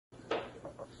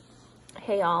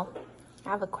Hey y'all, I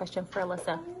have a question for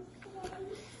Alyssa.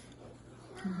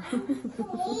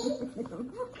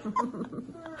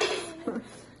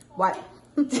 What?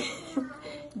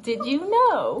 Did you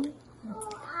know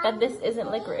that this isn't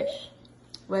licorice?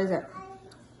 What is it?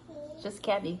 Just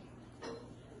candy.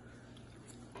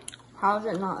 How is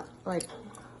it not? Like,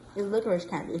 it's licorice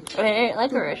candy. It ain't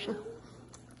licorice.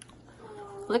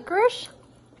 Licorice?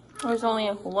 There's only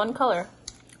one color.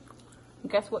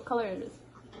 Guess what color it is?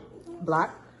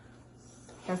 Black?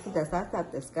 That's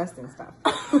that disgusting stuff.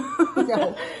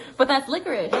 No. But that's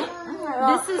licorice.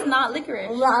 This is not licorice.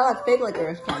 Well, I like fake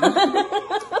licorice candy.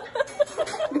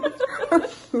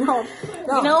 No.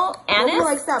 You know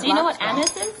anise? Like Do you know what stuff.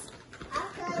 anise is?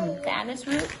 The anise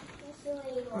root?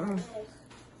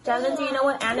 Jasmine, do you know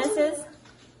what anise is?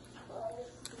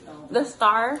 The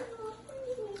star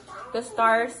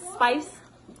spice?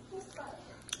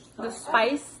 The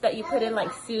spice that you put in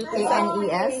like soup.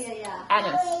 ANES?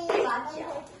 Anise.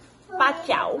 Ba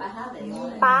jiao.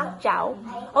 Ba jiao.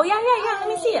 Oh yeah. Let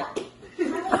me see it.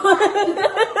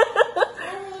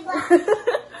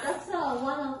 That's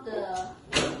one of the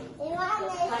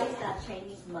spice that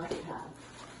Chinese must have.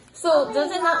 So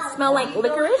does it not smell like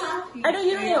licorice? I don't.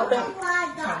 You don't know.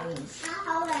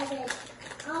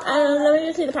 Let me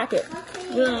just see the packet.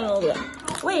 No.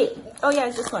 Wait. Oh yeah,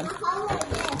 it's this one.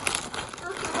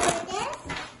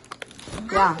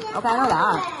 Yeah. Okay, I know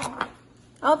that.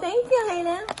 Oh, thank you,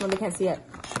 Hayden. Well, they can't see it.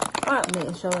 What?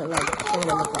 Show it what it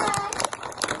looks like.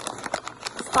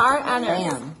 Star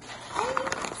anise. Bam.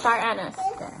 Star anise.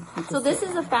 There. So this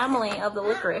is a family of the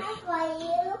licorice.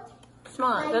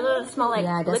 Smell it. Doesn't it smell like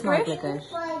Yeah, it does smell licorice?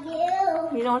 like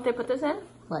licorice. You know what they put this in?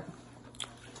 What?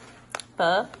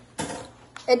 Pho.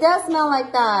 It does smell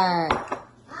like that.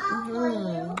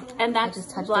 Mm-hmm. And I that's just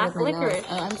touched black it with my licorice.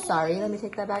 nose. I'm sorry. Let me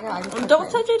take that back out. I just Don't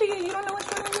touch it again. You don't know which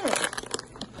one it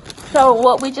is. So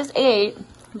what we just ate,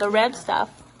 the red stuff,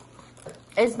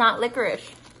 is not licorice.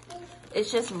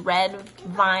 It's just red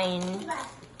vine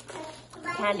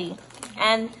candy.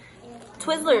 And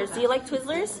Twizzlers. Do you like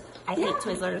Twizzlers? I hate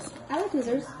Twizzlers. I like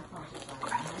Twizzlers.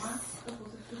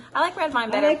 I like red vine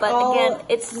better, like but all again,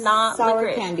 it's not sour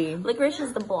licorice. candy. Licorice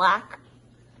is the black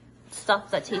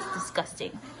stuff that tastes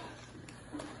disgusting.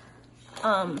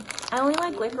 I only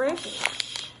like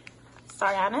licorice,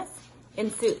 star anise, in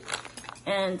soup.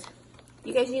 And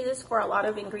you guys use this for a lot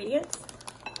of ingredients?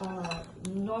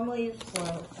 Normally it's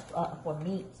for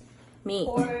meat. Meat.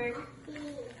 Pork,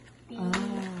 beef,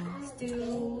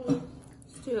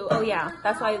 stew. Oh yeah,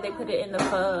 that's why they put it in the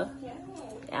pho.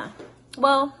 Yeah.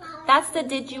 Well, that's the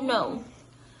did you know.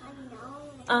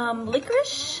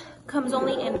 Licorice comes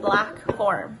only in black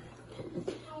form.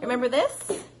 Remember this?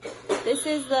 This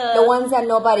is The ones that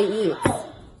nobody eats.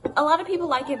 a lot of people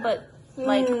like it, but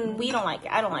like we don't like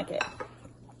it. I don't like it.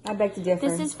 I beg to differ.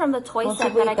 This is from the toy Most set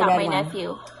people that I eat the got my red one.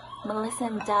 nephew, Melissa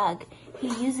and Doug. He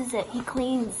uses it. He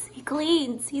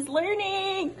cleans. He's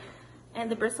learning. And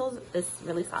the bristles is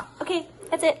really soft. Okay,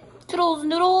 that's it. Toodles,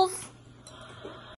 noodles.